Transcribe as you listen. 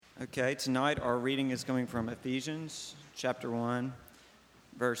Okay, tonight our reading is coming from Ephesians chapter 1,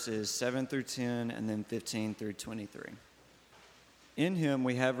 verses 7 through 10, and then 15 through 23. In him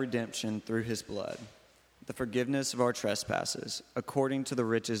we have redemption through his blood, the forgiveness of our trespasses, according to the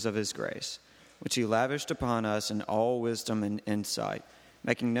riches of his grace, which he lavished upon us in all wisdom and insight,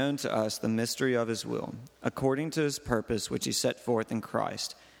 making known to us the mystery of his will, according to his purpose which he set forth in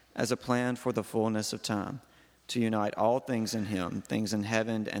Christ, as a plan for the fullness of time, to unite all things in him, things in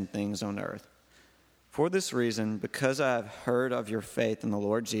heaven and things on earth. For this reason, because I have heard of your faith in the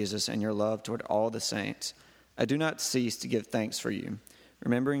Lord Jesus and your love toward all the saints, I do not cease to give thanks for you,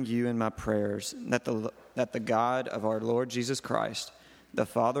 remembering you in my prayers, that the God of our Lord Jesus Christ, the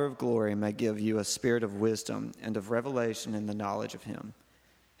Father of glory, may give you a spirit of wisdom and of revelation in the knowledge of him,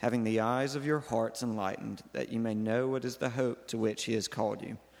 having the eyes of your hearts enlightened, that you may know what is the hope to which he has called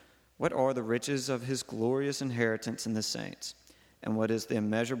you, what are the riches of his glorious inheritance in the saints, and what is the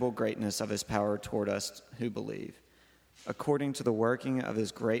immeasurable greatness of his power toward us who believe, according to the working of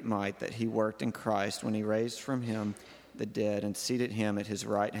his great might that he worked in Christ when he raised from him the dead and seated him at his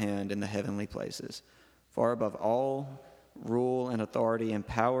right hand in the heavenly places, far above all rule and authority and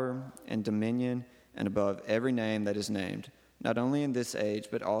power and dominion, and above every name that is named, not only in this age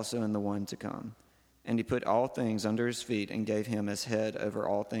but also in the one to come. And he put all things under his feet and gave him as head over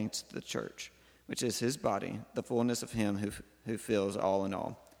all things to the church, which is his body, the fullness of him who fills all in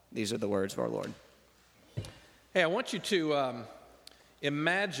all. These are the words of our Lord. Hey, I want you to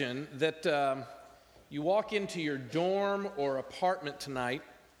imagine that you walk into your dorm or apartment tonight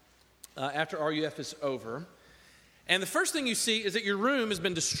after RUF is over, and the first thing you see is that your room has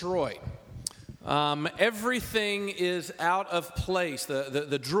been destroyed. Everything is out of place.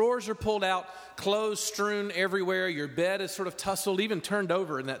 The drawers are pulled out, clothes strewn everywhere. Your bed is sort of tussled, even turned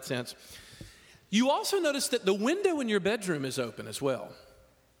over in that sense. You also notice that the window in your bedroom is open as well.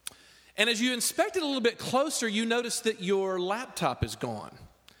 And as you inspect it a little bit closer, you notice that your laptop is gone,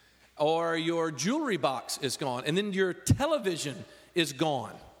 or your jewelry box is gone, and then your television is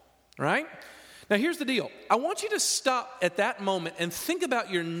gone, right? Now, here's the deal. I want you to stop at that moment and think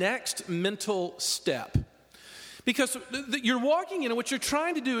about your next mental step. Because you're walking in, and what you're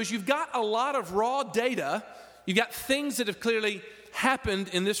trying to do is you've got a lot of raw data. You've got things that have clearly happened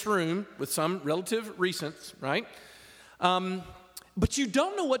in this room with some relative recence, right? But you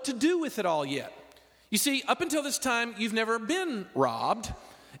don't know what to do with it all yet. You see, up until this time, you've never been robbed.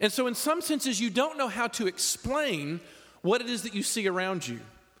 And so in some senses, you don't know how to explain what it is that you see around you.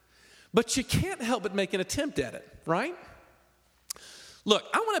 But you can't help but make an attempt at it, right? Look,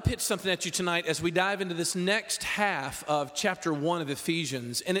 I want to pitch something at you tonight as we dive into this next half of chapter 1 of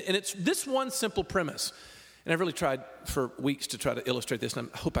Ephesians. And it's this one simple premise. And I've really tried for weeks to try to illustrate this, and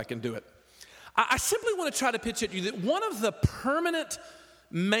I hope I can do it. I simply want to try to pitch at you that one of the permanent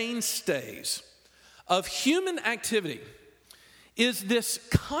mainstays of human activity is this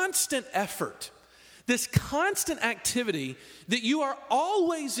constant effort, this constant activity that you are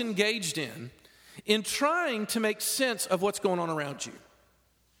always engaged in trying to make sense of what's going on around you.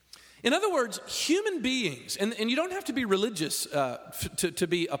 In other words, human beings, and you don't have to be religious to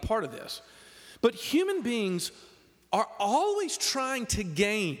be a part of this, but human beings are always trying to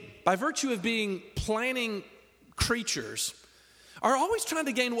gain, by virtue of being planning creatures, are always trying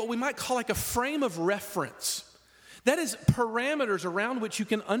to gain what we might call like a frame of reference. That is parameters around which you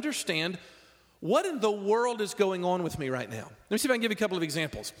can understand what in the world is going on with me right now? Let me see if I can give you a couple of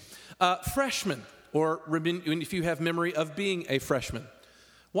examples. Freshmen, or if you have memory of being a freshman.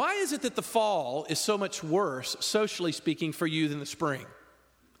 Why is it that the fall is so much worse, socially speaking, for you than the spring?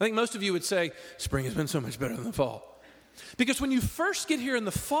 I think most of you would say, spring has been so much better than the fall. Because when you first get here in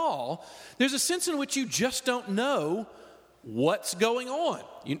the fall, there's a sense in which you just don't know what's going on.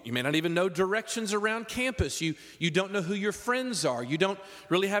 You may not even know directions around campus. You don't know who your friends are. You don't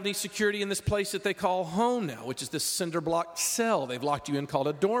really have any security in this place that they call home now, which is this cinder block cell they've locked you in called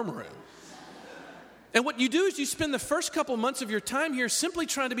a dorm room. And what you do is you spend the first couple months of your time here simply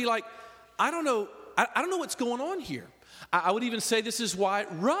trying to be like, I don't know what's going on here. I would even say this is why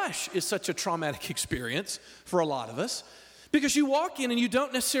Rush is such a traumatic experience for a lot of us, because you walk in and you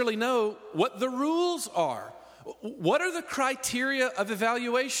don't necessarily know what the rules are. What are the criteria of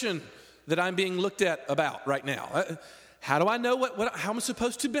evaluation that I'm being looked at about right now? How do I know how I'm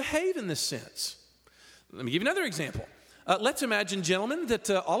supposed to behave in this sense? Let me give you another example. Let's imagine, gentlemen, that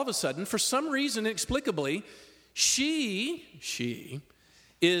all of a sudden, for some reason, inexplicably, she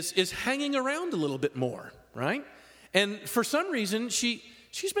is hanging around a little bit more, right? And for some reason,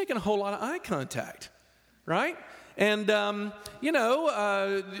 she's making a whole lot of eye contact, right? And,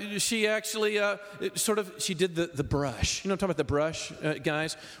 she actually she did the brush. You know what I'm talking about, the brush,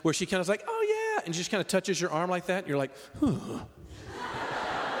 guys? Where she kind of was like, oh, yeah. And she just kind of touches your arm like that. And you're like,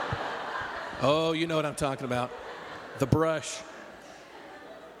 Oh, you know what I'm talking about. The brush.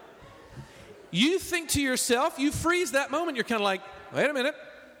 You think to yourself, you freeze that moment. You're kind of like, wait a minute.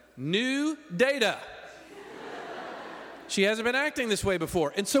 New data. She hasn't been acting this way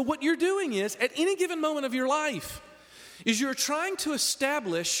before. And so what you're doing is, at any given moment of your life, is you're trying to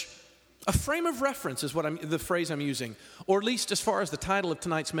establish a frame of reference, is the phrase I'm using. Or at least as far as the title of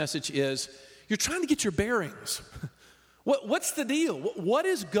tonight's message is, you're trying to get your bearings. What's the deal? What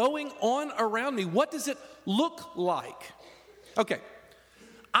is going on around me? What does it look like? Okay,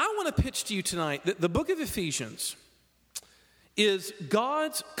 I want to pitch to you tonight that the book of Ephesians is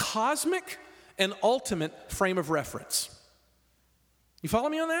God's cosmic and ultimate frame of reference. You follow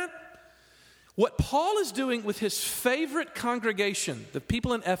me on that? What Paul is doing with his favorite congregation, the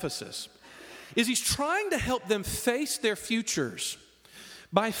people in Ephesus, is he's trying to help them face their futures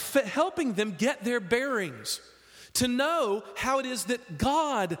by helping them get their bearings, to know how it is that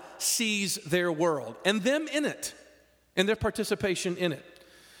God sees their world and them in it and their participation in it.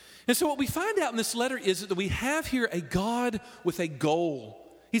 And so what we find out in this letter is that we have here a God with a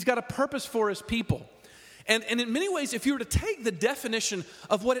goal. He's got a purpose for his people. And in many ways, if you were to take the definition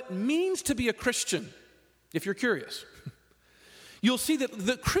of what it means to be a Christian, if you're curious, you'll see that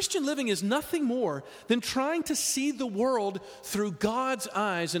the Christian living is nothing more than trying to see the world through God's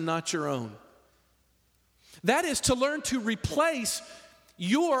eyes and not your own. That is to learn to replace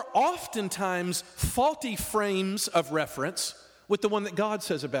your oftentimes faulty frames of reference with the one that God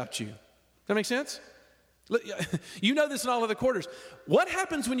says about you. Does that make sense? You know this in all other quarters. What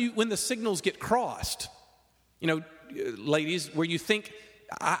happens when the signals get crossed? You know, ladies, where you think,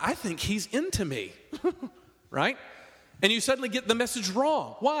 I think he's into me, right? And you suddenly get the message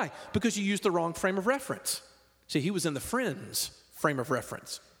wrong. Why? Because you used the wrong frame of reference. See, he was in the friends frame of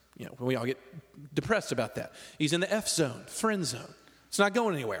reference. You know, we all get depressed about that. He's in the F zone, friend zone. It's not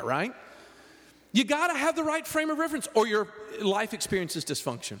going anywhere, right? You got to have the right frame of reference or your life experiences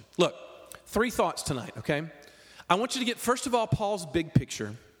dysfunction. Look, 3 thoughts tonight, okay? I want you to get, first of all, Paul's big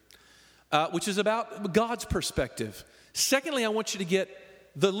picture, which is about God's perspective. Secondly, I want you to get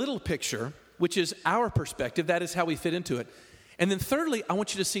the little picture, which is our perspective. That is how we fit into it. And then thirdly, I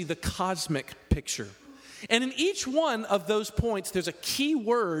want you to see the cosmic picture. And in each one of those points, there's a key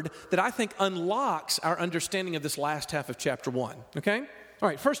word that I think unlocks our understanding of this last half of chapter 1, okay? All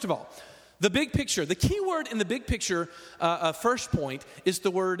right, first of all, the big picture. The key word in the big picture, first point, is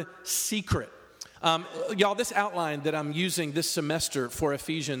the word secret. Y'all, this outline that I'm using this semester for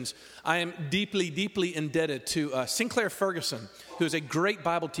Ephesians, I am deeply, deeply indebted to Sinclair Ferguson, who is a great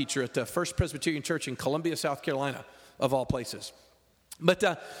Bible teacher at the First Presbyterian Church in Columbia, South Carolina, of all places. But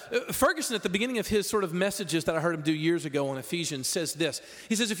Ferguson, at the beginning of his sort of messages that I heard him do years ago on Ephesians, says this.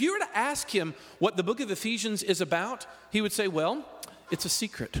 He says, if you were to ask him what the book of Ephesians is about, he would say, well, it's a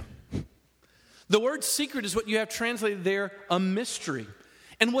secret. The word secret is what you have translated there, a mystery.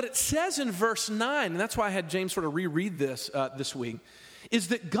 And what it says in verse 9, and that's why I had James sort of reread this this week, is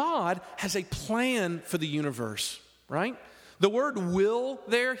that God has a plan for the universe, right? The word will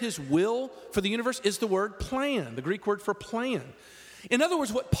there, his will for the universe, is the word plan, the Greek word for plan. In other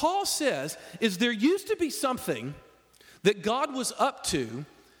words, what Paul says is there used to be something that God was up to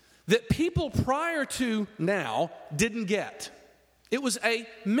that people prior to now didn't get. It was a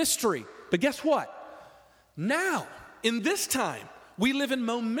mystery. But guess what? Now, in this time, we live in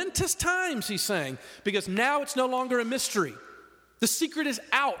momentous times, he's saying, because now it's no longer a mystery. The secret is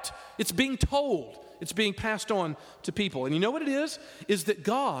out. It's being told. It's being passed on to people. And you know what it is? Is that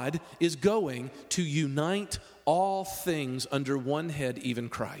God is going to unite all things under one head, even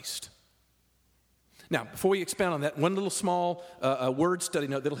Christ. Now, before we expound on that, one little small word study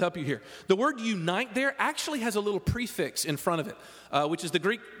note that'll help you here. The word unite there actually has a little prefix in front of it, which is the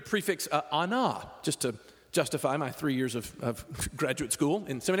Greek prefix ana, just to justify my 3 years of graduate school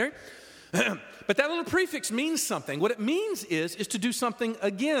in seminary. But that little prefix means something. What it means is to do something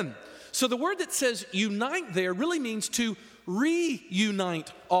again. So the word that says unite there really means to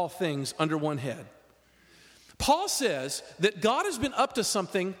reunite all things under one head. Paul says that God has been up to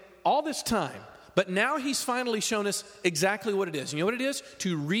something all this time, but now he's finally shown us exactly what it is. You know what it is?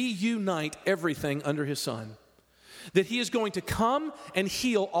 To reunite everything under his Son. That he is going to come and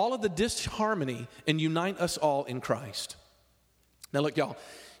heal all of the disharmony and unite us all in Christ. Now look, y'all,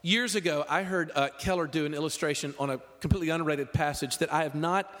 years ago I heard Keller do an illustration on a completely unrelated passage that I've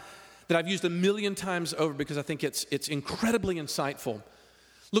used 1,000,000 times over because I think it's incredibly insightful.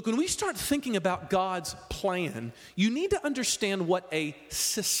 Look, when we start thinking about God's plan, you need to understand what a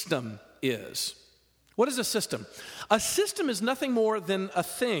system is. What is a system? A system is nothing more than a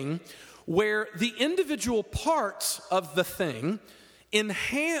thing where the individual parts of the thing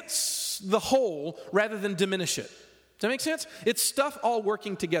enhance the whole rather than diminish it. Does that make sense? It's stuff all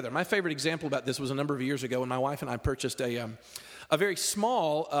working together. My favorite example about this was a number of years ago when my wife and I purchased a very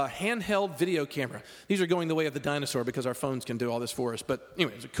small handheld video camera. These are going the way of the dinosaur because our phones can do all this for us. But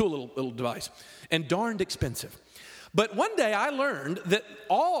anyway, it's a cool little device and darned expensive. But one day I learned that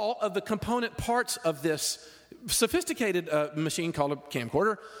all of the component parts of this sophisticated machine called a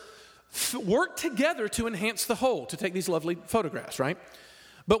camcorder work together to enhance the whole, to take these lovely photographs, right?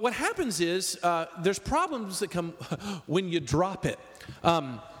 But what happens is there's problems that come when you drop it,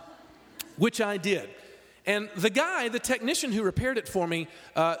 which I did. And the technician who repaired it for me,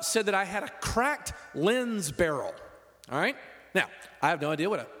 said that I had a cracked lens barrel. All right? Now, I have no idea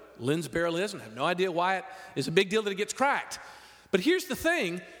what a lens barrel is, and I have no idea why it is a big deal that it gets cracked. But here's the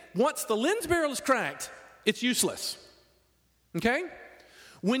thing. Once the lens barrel is cracked, it's useless. Okay?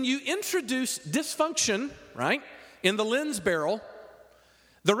 When you introduce dysfunction, right, in the lens barrel,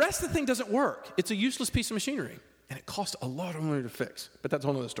 the rest of the thing doesn't work. It's a useless piece of machinery. And it cost a lot of money to fix. But that's a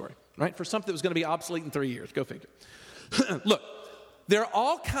whole other story, right? For something that was going to be obsolete in 3 years. Go figure. Look, there are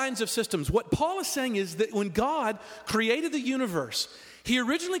all kinds of systems. What Paul is saying is that when God created the universe, he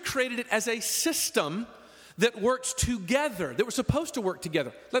originally created it as a system that works together, that were supposed to work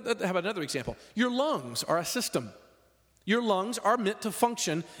together. How about another example? Your lungs are a system. Your lungs are meant to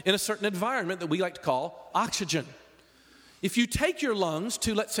function in a certain environment that we like to call oxygen. If you take your lungs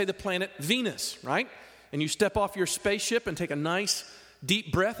to, let's say, the planet Venus, right? And you step off your spaceship and take a nice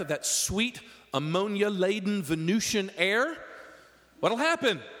deep breath of that sweet ammonia-laden Venusian air, what'll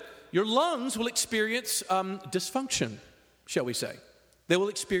happen? Your lungs will experience dysfunction, shall we say. They will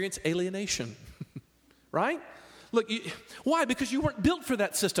experience alienation, right? Look, why? Because you weren't built for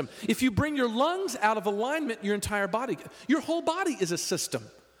that system. If you bring your lungs out of alignment, your entire body, your whole body is a system.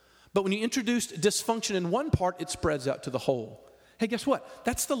 But when you introduce dysfunction in one part, it spreads out to the whole. Hey, guess what?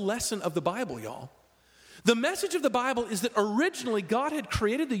 That's the lesson of the Bible, y'all. The message of the Bible is that originally God had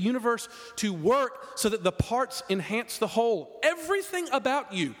created the universe to work so that the parts enhance the whole. Everything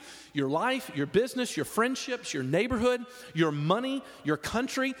about you, your life, your business, your friendships, your neighborhood, your money, your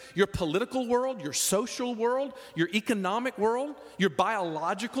country, your political world, your social world, your economic world, your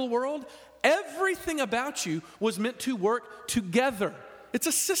biological world, everything about you was meant to work together. It's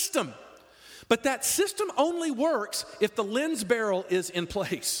a system. But that system only works if the lens barrel is in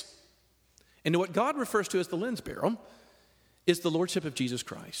place. And what God refers to as the lens barrel is the lordship of Jesus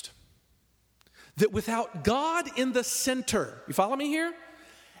Christ. That without God in the center, you follow me here?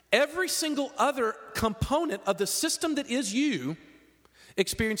 Every single other component of the system that is you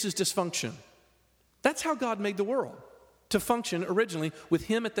experiences dysfunction. That's how God made the world, to function originally with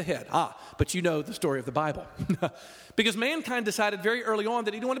him at the head. But you know the story of the Bible. Because mankind decided very early on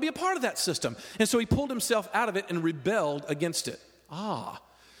that he didn't want to be a part of that system. And so he pulled himself out of it and rebelled against it.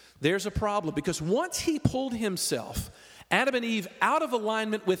 There's a problem, because once he pulled himself, Adam and Eve, out of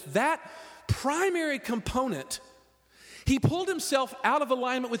alignment with that primary component, he pulled himself out of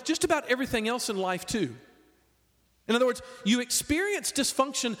alignment with just about everything else in life too. In other words, you experience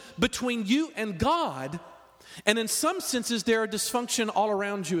dysfunction between you and God, and in some senses there are dysfunction all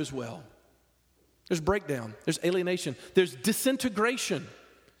around you as well. There's breakdown, there's alienation, there's disintegration.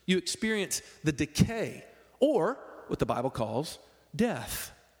 You experience the decay, or what the Bible calls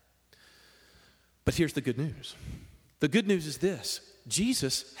death. But here's the good news. The good news is this: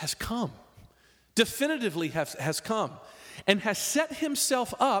 Jesus has come, definitively has come, and has set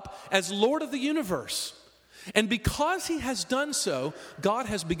himself up as Lord of the universe. And because he has done so, God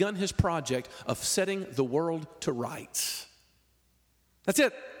has begun his project of setting the world to rights. That's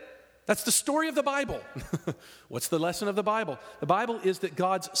it. That's the story of the Bible. What's the lesson of the Bible? The Bible is that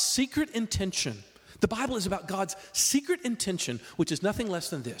God's secret intention, the Bible is about God's secret intention, which is nothing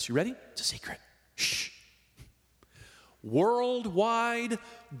less than this. You ready? It's a secret. Shh. Worldwide,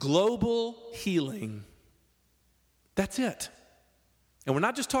 global healing. That's it. And we're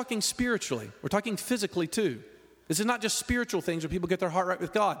not just talking spiritually, we're talking physically too. This is not just spiritual things where people get their heart right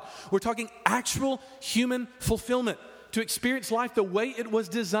with God. We're talking actual human fulfillment, to experience life the way it was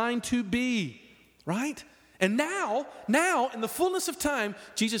designed to be, right? And now, in the fullness of time,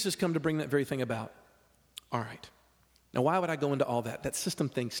 Jesus has come to bring that very thing about. All right. Now, why would I go into all that? That system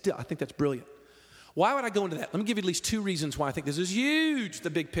thing, still, I think that's brilliant. Why would I go into that? Let me give you at least two reasons why I think this is huge, the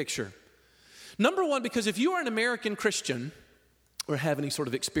big picture. Number one, because if you are an American Christian, or have any sort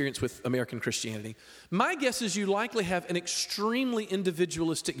of experience with American Christianity, my guess is you likely have an extremely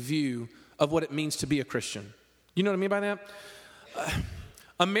individualistic view of what it means to be a Christian. You know what I mean by that?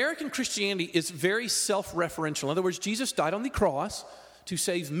 American Christianity is very self-referential. In other words, Jesus died on the cross to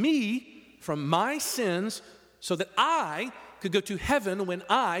save me from my sins so that I could go to heaven when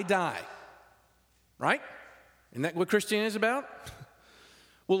I die. Right? Isn't that what Christianity is about?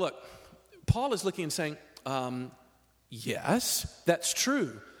 Well, look, Paul is looking and saying, yes, that's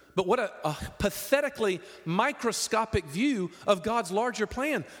true. But what a pathetically microscopic view of God's larger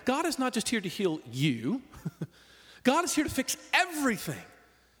plan. God is not just here to heal you. God is here to fix everything.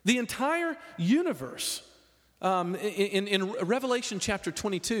 The entire universe. In Revelation chapter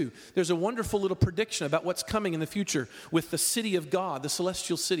 22, there's a wonderful little prediction about what's coming in the future with the city of God, the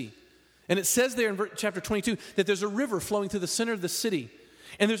celestial city. And it says there in chapter 22 that there's a river flowing through the center of the city.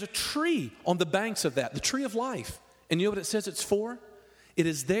 And there's a tree on the banks of that, the tree of life. And you know what it says it's for? It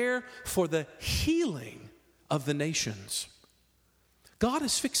is there for the healing of the nations. God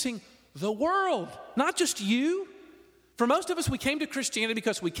is fixing the world, not just you. For most of us, we came to Christianity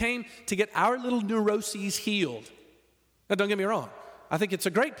because we came to get our little neuroses healed. Now, don't get me wrong. I think it's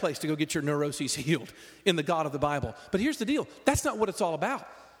a great place to go get your neuroses healed in the God of the Bible. But here's the deal. That's not what it's all about.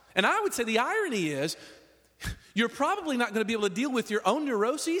 And I would say the irony is you're probably not going to be able to deal with your own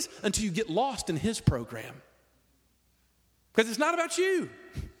neuroses until you get lost in His program. Because it's not about you.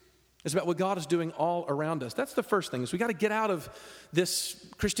 It's about what God is doing all around us. That's the first thing, is we got to get out of this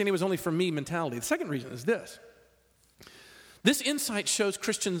Christianity was only for me mentality. The second reason is this. This insight shows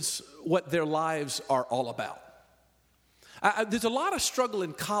Christians what their lives are all about. There's a lot of struggle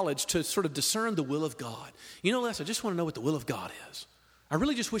in college to sort of discern the will of God. You know, Les, I just want to know what the will of God is. I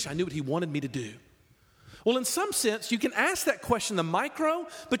really just wish I knew what He wanted me to do. Well, in some sense, you can ask that question, the micro,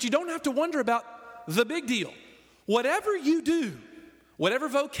 but you don't have to wonder about the big deal. Whatever you do, whatever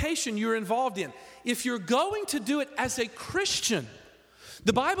vocation you're involved in, if you're going to do it as a Christian,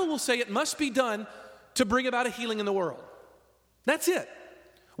 the Bible will say it must be done to bring about a healing in the world. That's it.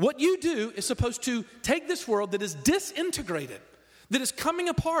 What you do is supposed to take this world that is disintegrated, that is coming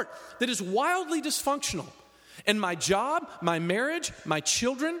apart, that is wildly dysfunctional. And my job, my marriage, my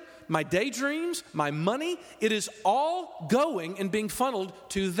children, my daydreams, my money, it is all going and being funneled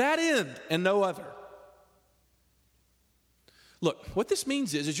to that end and no other. Look, what this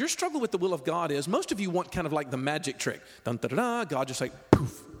means is your struggle with the will of God is most of you want kind of like the magic trick. Dun, da, da, da, God just like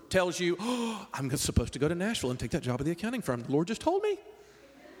poof, tells you, oh, I'm supposed to go to Nashville and take that job at the accounting firm. The Lord just told me.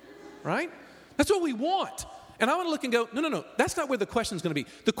 Right? That's what we want. And I want to look and go, no, that's not where the question's going to be.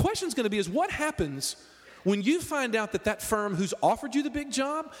 The question's going to be is what happens when you find out that that firm who's offered you the big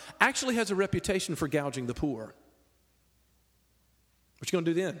job actually has a reputation for gouging the poor? What you going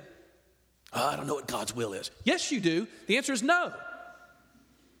to do then? I don't know what God's will is. Yes, you do. The answer is no.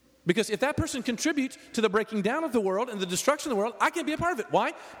 Because if that person contributes to the breaking down of the world and the destruction of the world, I can't be a part of it.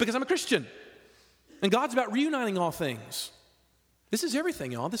 Why? Because I'm a Christian. And God's about reuniting all things. This is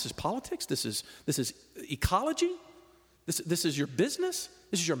everything, y'all. This is politics. This is ecology. This is your business.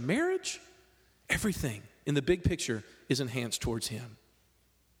 This is your marriage. Everything in the big picture is enhanced towards Him.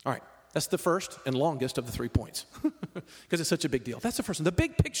 All right. That's the first and longest of the 3 points because it's such a big deal. That's the first one. The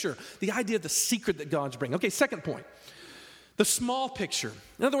big picture, the idea of the secret that God's bringing. Okay, second point, the small picture.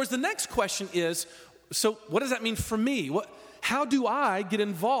 In other words, the next question is, so what does that mean for me? How do I get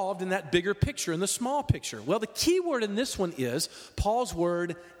involved in that bigger picture, in the small picture? Well, the key word in this one is Paul's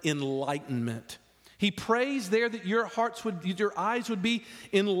word, enlightenment. He prays there that your eyes would be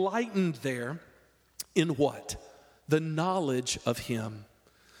enlightened there in what? The knowledge of Him.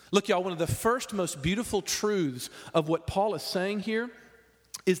 Look, y'all, one of the first most beautiful truths of what Paul is saying here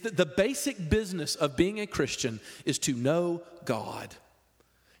is that the basic business of being a Christian is to know God.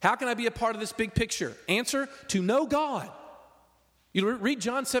 How can I be a part of this big picture? Answer, to know God. You read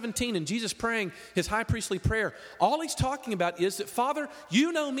John 17 and Jesus praying His high priestly prayer. All He's talking about is that, Father,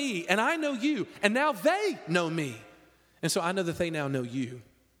 you know me and I know you, and now they know me. And so I know that they now know you.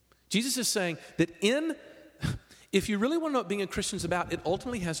 Jesus is saying that if you really want to know what being a Christian is about, it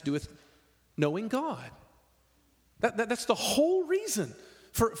ultimately has to do with knowing God. That's the whole reason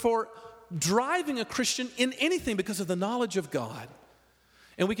for driving a Christian in anything, because of the knowledge of God.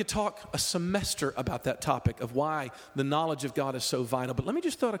 And we could talk a semester about that topic of why the knowledge of God is so vital. But let me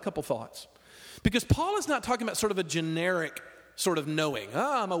just throw out a couple thoughts. Because Paul is not talking about sort of a generic sort of knowing.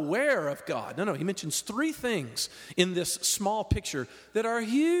 I'm aware of God. No, he mentions 3 things in this small picture that are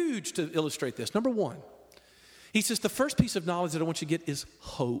huge to illustrate this. Number 1, he says the first piece of knowledge that I want you to get is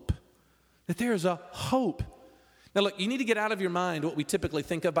hope. That there is a hope. Now look, you need to get out of your mind what we typically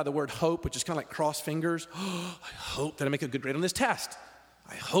think of by the word hope, which is kind of like cross fingers. Oh, I hope that I make a good grade on this test.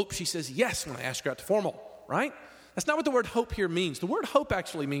 I hope she says yes when I ask her out to formal, right? That's not what the word hope here means. The word hope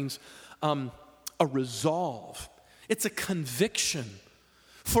actually means a resolve. It's a conviction.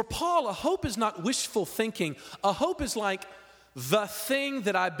 For Paul, a hope is not wishful thinking. A hope is like the thing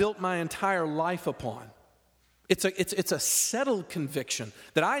that I built my entire life upon. It's a settled conviction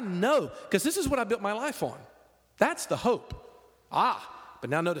that I know, because this is what I built my life on. That's the hope. But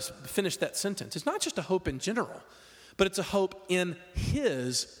now notice, finish that sentence. It's not just a hope in general, but it's a hope in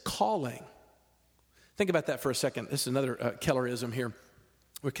his calling. Think about that for a second. This is another Kellerism here,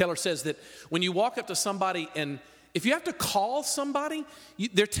 where Keller says that when you walk up to somebody, and if you have to call somebody,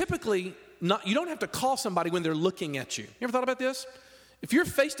 they're typically not, you don't have to call somebody when they're looking at you. You ever thought about this? If you're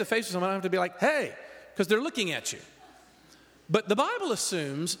face to face with someone, I have to be like, hey, because they're looking at you. But the Bible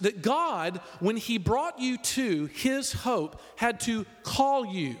assumes that God, when he brought you to his hope, had to call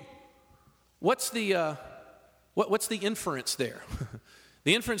you. What's the inference there?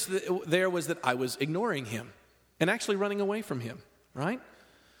 The inference there was that I was ignoring him and actually running away from him, right?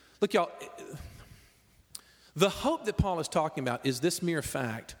 Look, y'all, the hope that Paul is talking about is this mere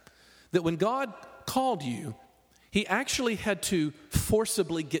fact that when God called you, he actually had to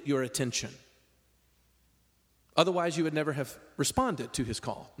forcibly get your attention. Otherwise, you would never have responded to his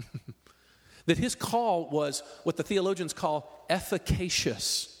call. That his call was what the theologians call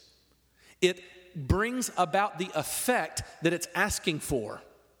efficacious. It brings about the effect that it's asking for,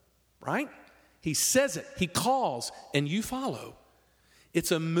 right? He says it, he calls, and you follow.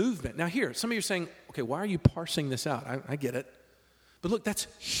 It's a movement. Now here, some of you are saying, okay, why are you parsing this out? I get it. But look, that's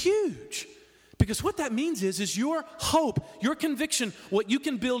huge. Because what that means is your hope, your conviction, what you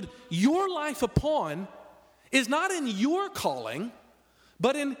can build your life upon is not in your calling,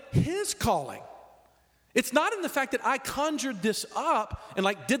 but in his calling. It's not in the fact that I conjured this up and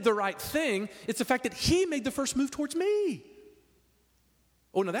did the right thing. It's the fact that he made the first move towards me.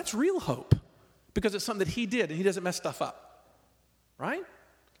 Oh, no, that's real hope, because it's something that he did and he doesn't mess stuff up, right?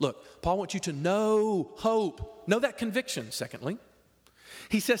 Look, Paul wants you to know hope, know that conviction, secondly.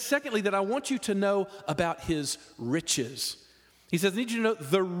 He says, secondly, that I want you to know about his riches. He says, I need you to know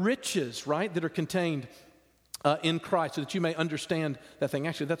the riches, right, that are contained in Christ, so that you may understand that thing.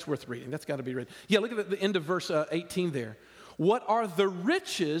 Actually, that's worth reading. That's got to be read. Yeah, look at the end of verse 18 there. What are the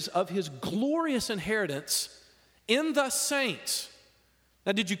riches of his glorious inheritance in the saints?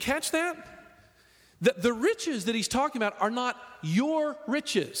 Now, did you catch that? The riches that he's talking about are not your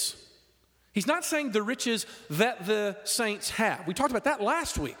riches. He's not saying the riches that the saints have. We talked about that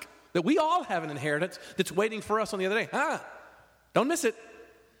last week, that we all have an inheritance that's waiting for us on the other day. Don't miss it.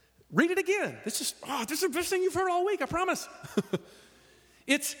 Read it again. This is the best thing you've heard all week, I promise.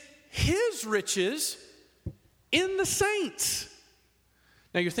 It's his riches in the saints.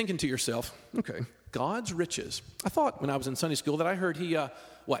 Now you're thinking to yourself, okay, God's riches. I thought when I was in Sunday school that I heard he,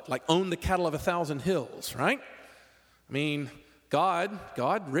 owned the cattle of 1,000 hills, right? I mean, God,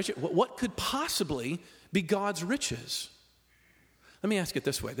 rich. What could possibly be God's riches? Let me ask it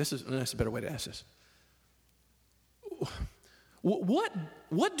this way. That's a better way to ask this.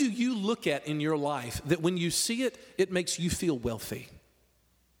 What do you look at in your life that when you see it, it makes you feel wealthy?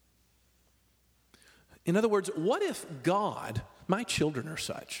 In other words, what if God, my children are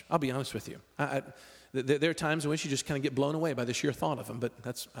such? I'll be honest with you. There are times in which you just kind of get blown away by the sheer thought of them, but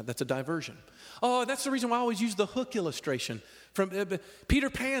that's a diversion. Oh, that's the reason why I always use the hook illustration. From Peter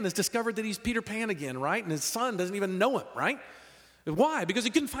Pan has discovered that he's Peter Pan again, right? And his son doesn't even know him, right? Why? Because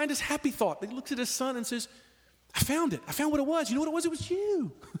he couldn't find his happy thought. He looks at his son and says, I found it. I found what it was. You know what it was? It was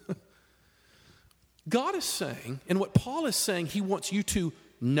you. God is saying, and what Paul is saying, he wants you to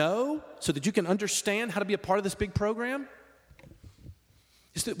know so that you can understand how to be a part of this big program,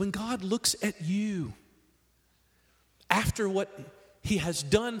 is that when God looks at you after what he has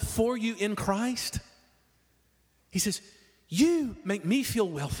done for you in Christ, he says, you make me feel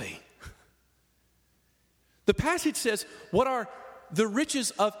wealthy. The passage says, what are the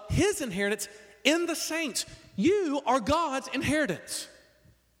riches of his inheritance in the saints? You are God's inheritance.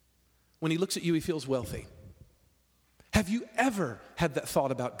 When he looks at you, he feels wealthy. Have you ever had that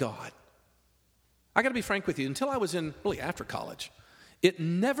thought about God? I got to be frank with you. Until I was after college, it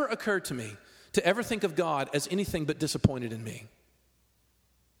never occurred to me to ever think of God as anything but disappointed in me.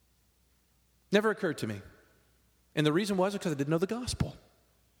 Never occurred to me. And the reason was because I didn't know the gospel.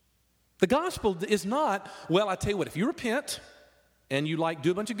 The gospel is not, well, I tell you what, if you repent and you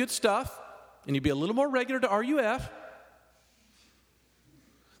do a bunch of good stuff, and you be a little more regular to RUF,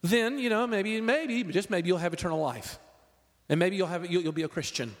 then, maybe, just maybe you'll have eternal life. And maybe you'll be a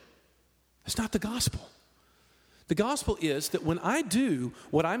Christian. That's not the gospel. The gospel is that when I do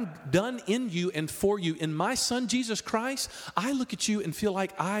what I'm done in you and for you in my Son, Jesus Christ, I look at you and feel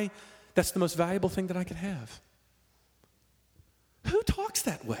like that's the most valuable thing that I could have. Who talks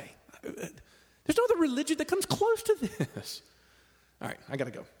that way? There's no other religion that comes close to this. All right, I got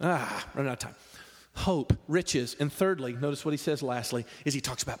to go. Running out of time. Hope, riches, and thirdly, notice what he says lastly, is he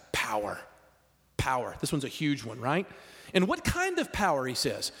talks about power. Power. This one's a huge one, right? And what kind of power, he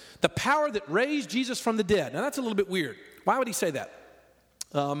says? The power that raised Jesus from the dead. Now, that's a little bit weird. Why would he say that?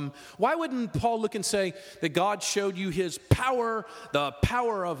 Why wouldn't Paul look and say that God showed you his power, the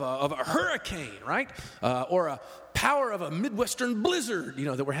power of a hurricane, right? Or a power of a Midwestern blizzard,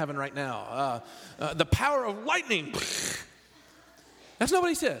 that we're having right now. The power of lightning. That's not what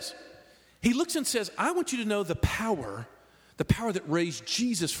he says. He looks and says, I want you to know the power that raised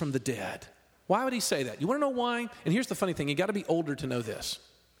Jesus from the dead. Why would he say that? You want to know why? And here's the funny thing. You got to be older to know this.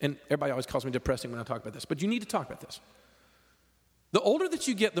 And everybody always calls me depressing when I talk about this, but you need to talk about this. The older that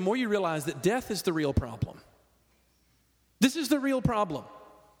you get, the more you realize that death is the real problem. This is the real problem.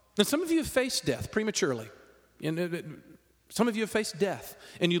 And some of you have faced death prematurely. And some of you have faced death.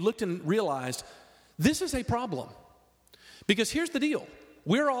 And you looked and realized this is a problem. Because here's the deal.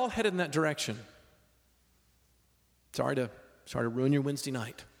 We're all headed in that direction. Sorry to ruin your Wednesday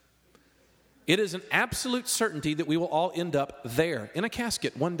night. It is an absolute certainty that we will all end up there in a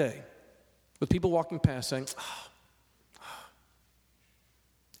casket one day with people walking past saying,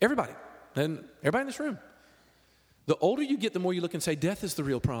 everybody in this room. The older you get, the more you look and say, death is the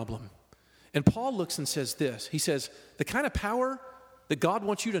real problem. And Paul looks and says this. He says, the kind of power that God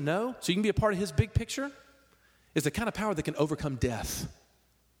wants you to know so you can be a part of his big picture is the kind of power that can overcome death.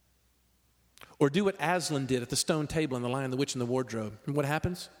 Or do what Aslan did at the stone table in The Lion, the Witch, and the Wardrobe. And what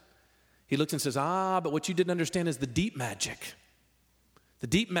happens? He looks and says, but what you didn't understand is the deep magic. The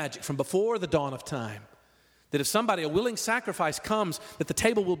deep magic from before the dawn of time. That if a willing sacrifice comes, that the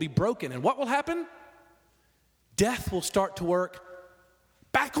table will be broken. And what will happen? Death will start to work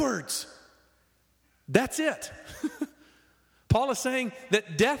backwards. That's it. Paul is saying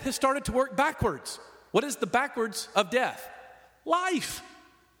that death has started to work backwards. What is the backwards of death? Life.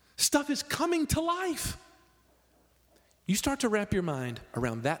 Stuff is coming to life. You start to wrap your mind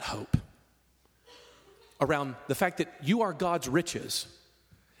around that hope. Around the fact that you are God's riches.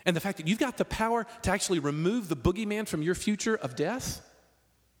 And the fact that you've got the power to actually remove the boogeyman from your future of death.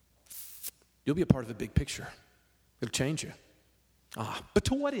 You'll be a part of the big picture. It'll change you. But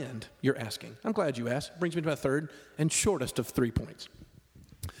to what end, you're asking? I'm glad you asked. Brings me to my third and shortest of 3 points.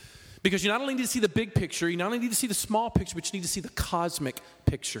 Because you not only need to see the big picture, you not only need to see the small picture, but you need to see the cosmic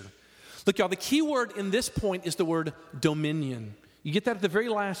picture. Look, y'all, the key word in this point is the word dominion. You get that at the very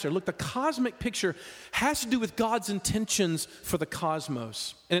last there. Look, the cosmic picture has to do with God's intentions for the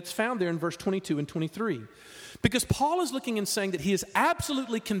cosmos. And it's found there in verse 22 and 23. Because Paul is looking and saying that he is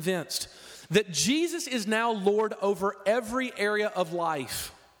absolutely convinced that Jesus is now Lord over every area of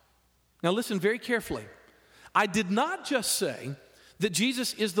life. Now listen very carefully. I did not just say that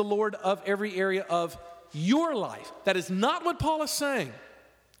Jesus is the Lord of every area of your life. That is not what Paul is saying.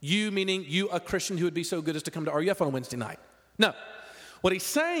 You, meaning you, a Christian who would be so good as to come to RUF on Wednesday night. No. What he's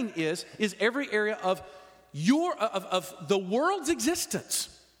saying is every area of the world's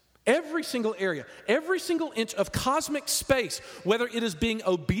existence. Every single area, every single inch of cosmic space, whether it is being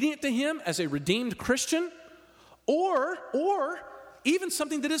obedient to him as a redeemed Christian or even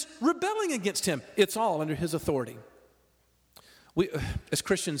something that is rebelling against him, it's all under his authority. We, as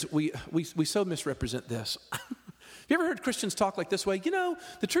Christians, we so misrepresent this. Have you ever heard Christians talk like this way?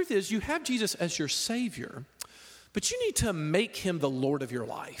 The truth is you have Jesus as your Savior, but you need to make him the Lord of your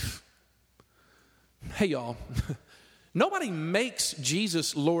life. Hey, y'all. Nobody makes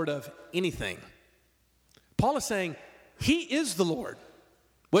Jesus Lord of anything. Paul is saying he is the Lord,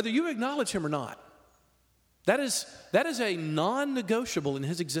 whether you acknowledge him or not. That is a non-negotiable in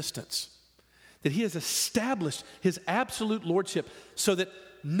his existence, that he has established his absolute lordship so that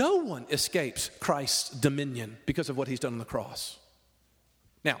no one escapes Christ's dominion because of what he's done on the cross.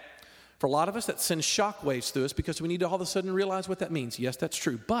 Now, for a lot of us, that sends shockwaves through us because we need to all of a sudden realize what that means. Yes, that's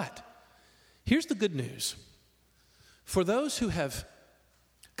true. But here's the good news. For those who have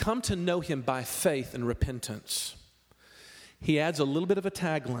come to know him by faith and repentance, he adds a little bit of a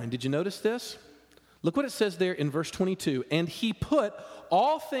tagline. Did you notice this? Look what it says there in verse 22. And he put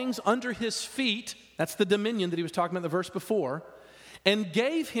all things under his feet, that's the dominion that he was talking about in the verse before, and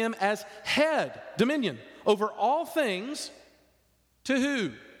gave him as head, dominion, over all things, to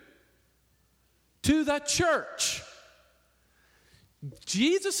who? To the church.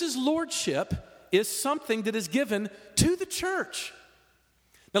 Jesus' lordship is something that is given to the church.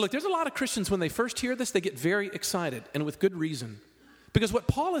 Now look, there's a lot of Christians, when they first hear this, they get very excited, and with good reason. Because what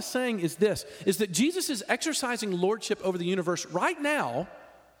Paul is saying is this, is that Jesus is exercising lordship over the universe right now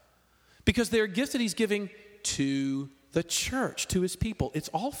because there are gifts that he's giving to the church, to his people. It's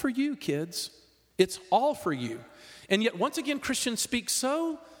all for you, kids. It's all for you. And yet, once again, Christians speak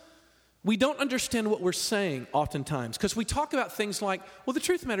so, we don't understand what we're saying oftentimes. Because we talk about things like, well, the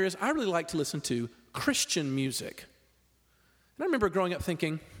truth of the matter is, I really like to listen to Christian music. And I remember growing up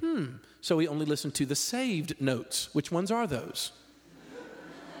thinking, so we only listen to the saved notes. Which ones are those?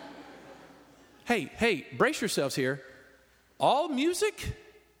 Hey, brace yourselves here. All music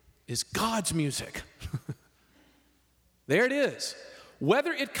is God's music. There it is.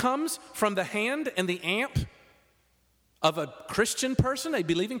 Whether it comes from the hand and the amp of a Christian person, a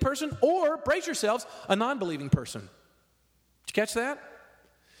believing person, or, brace yourselves, a non-believing person. Did you catch that?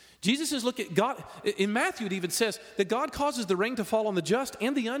 Jesus is looking at God. In Matthew, it even says that God causes the rain to fall on the just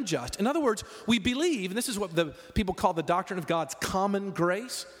and the unjust. In other words, we believe, and this is what the people call the doctrine of God's common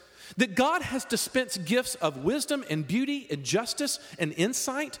grace, that God has dispensed gifts of wisdom and beauty and justice and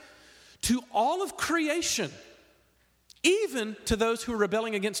insight to all of creation, even to those who are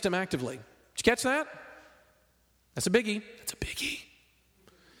rebelling against him actively. Did you catch that? That's a biggie. That's a biggie.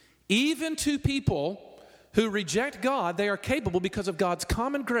 Even to people who reject God, they are capable, because of God's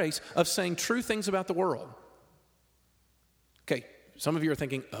common grace, of saying true things about the world. Okay, some of you are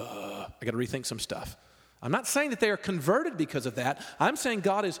thinking, I got to rethink some stuff. I'm not saying that they are converted because of that. I'm saying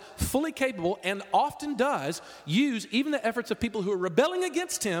God is fully capable and often does use even the efforts of people who are rebelling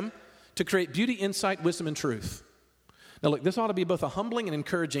against him to create beauty, insight, wisdom, and truth. Now look, this ought to be both a humbling and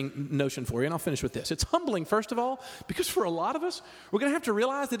encouraging notion for you, and I'll finish with this. It's humbling, first of all, because for a lot of us, we're going to have to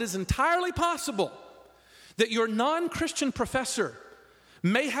realize that it is entirely possible that your non-Christian professor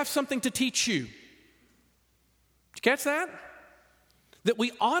may have something to teach you. Did you catch that? That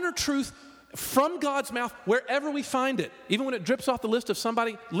we honor truth from God's mouth wherever we find it, even when it drips off the lips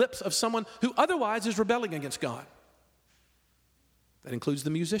of someone who otherwise is rebelling against God. That includes the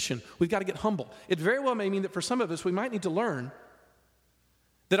musician. We've got to get humble. It very well may mean that for some of us, we might need to learn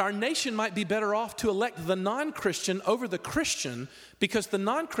that our nation might be better off to elect the non-Christian over the Christian because the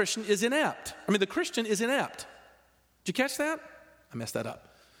non-Christian is inept. The Christian is inept. Did you catch that? I messed that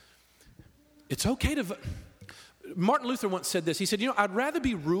up. It's okay to vote. Martin Luther once said this. He said, I'd rather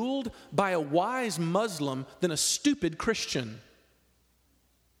be ruled by a wise Muslim than a stupid Christian.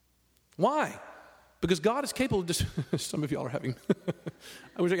 Why? Because God is capable of just, some of y'all are having,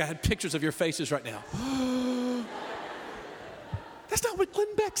 I wish I had pictures of your faces right now. That's not what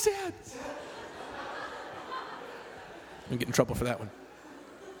Glenn Beck said. I'm getting in trouble for that one.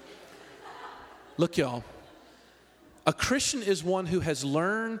 Look, y'all. A Christian is one who has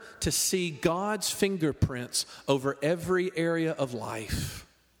learned to see God's fingerprints over every area of life.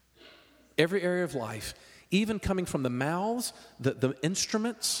 Every area of life. Even coming from the mouths, the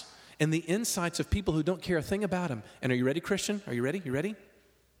instruments, and the insights of people who don't care a thing about him. And are you ready, Christian? Are you ready? You ready?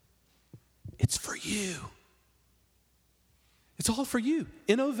 It's for you. It's all for you.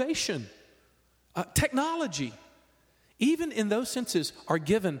 Innovation, technology, even in those senses are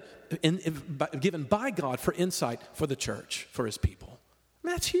given by God for insight for the church, for his people.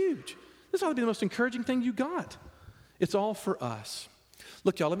 That's huge. This ought to be the most encouraging thing you got. It's all for us.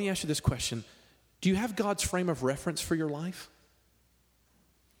 Look, y'all, let me ask you this question. Do you have God's frame of reference for your life?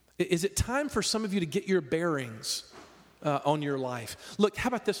 Is it time for some of you to get your bearings on your life? Look, how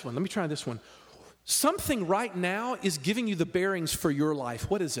about this one? Let me try this one. Something right now is giving you the bearings for your life.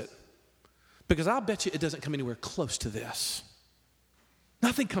 What is it? Because I'll bet you it doesn't come anywhere close to this.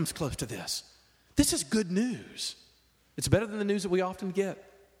 Nothing comes close to this. This is good news. It's better than the news that we often get.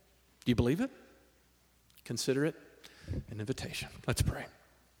 Do you believe it? Consider it an invitation. Let's pray.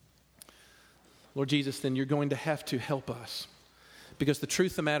 Lord Jesus, then you're going to have to help us. Because the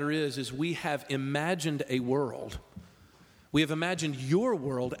truth of the matter is we have imagined a world. We have imagined your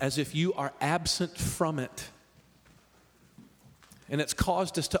world as if you are absent from it. And it's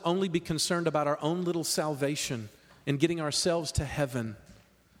caused us to only be concerned about our own little salvation and getting ourselves to heaven.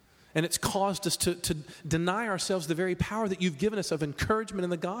 And it's caused us to deny ourselves the very power that you've given us of encouragement in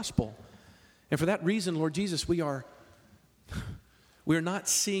the gospel. And for that reason, Lord Jesus, we are not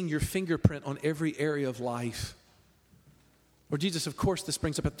seeing your fingerprint on every area of life. Lord Jesus, of course, this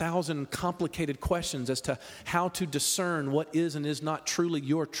brings up 1,000 complicated questions as to how to discern what is and is not truly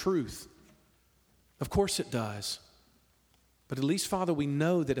your truth. Of course it does. But at least, Father, we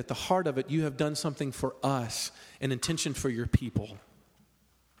know that at the heart of it, you have done something for us, an intention for your people.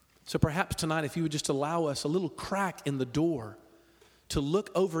 So perhaps tonight, if you would just allow us a little crack in the door to look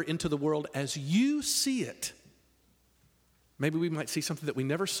over into the world as you see it, Maybe we might see something that we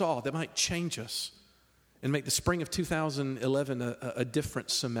never saw that might change us and make the spring of 2011 a different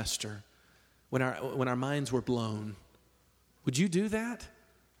semester when our minds were blown. Would you do that?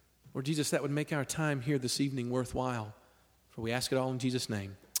 Or Jesus, that would make our time here this evening worthwhile. For we ask it all in Jesus'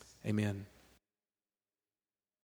 name. Amen.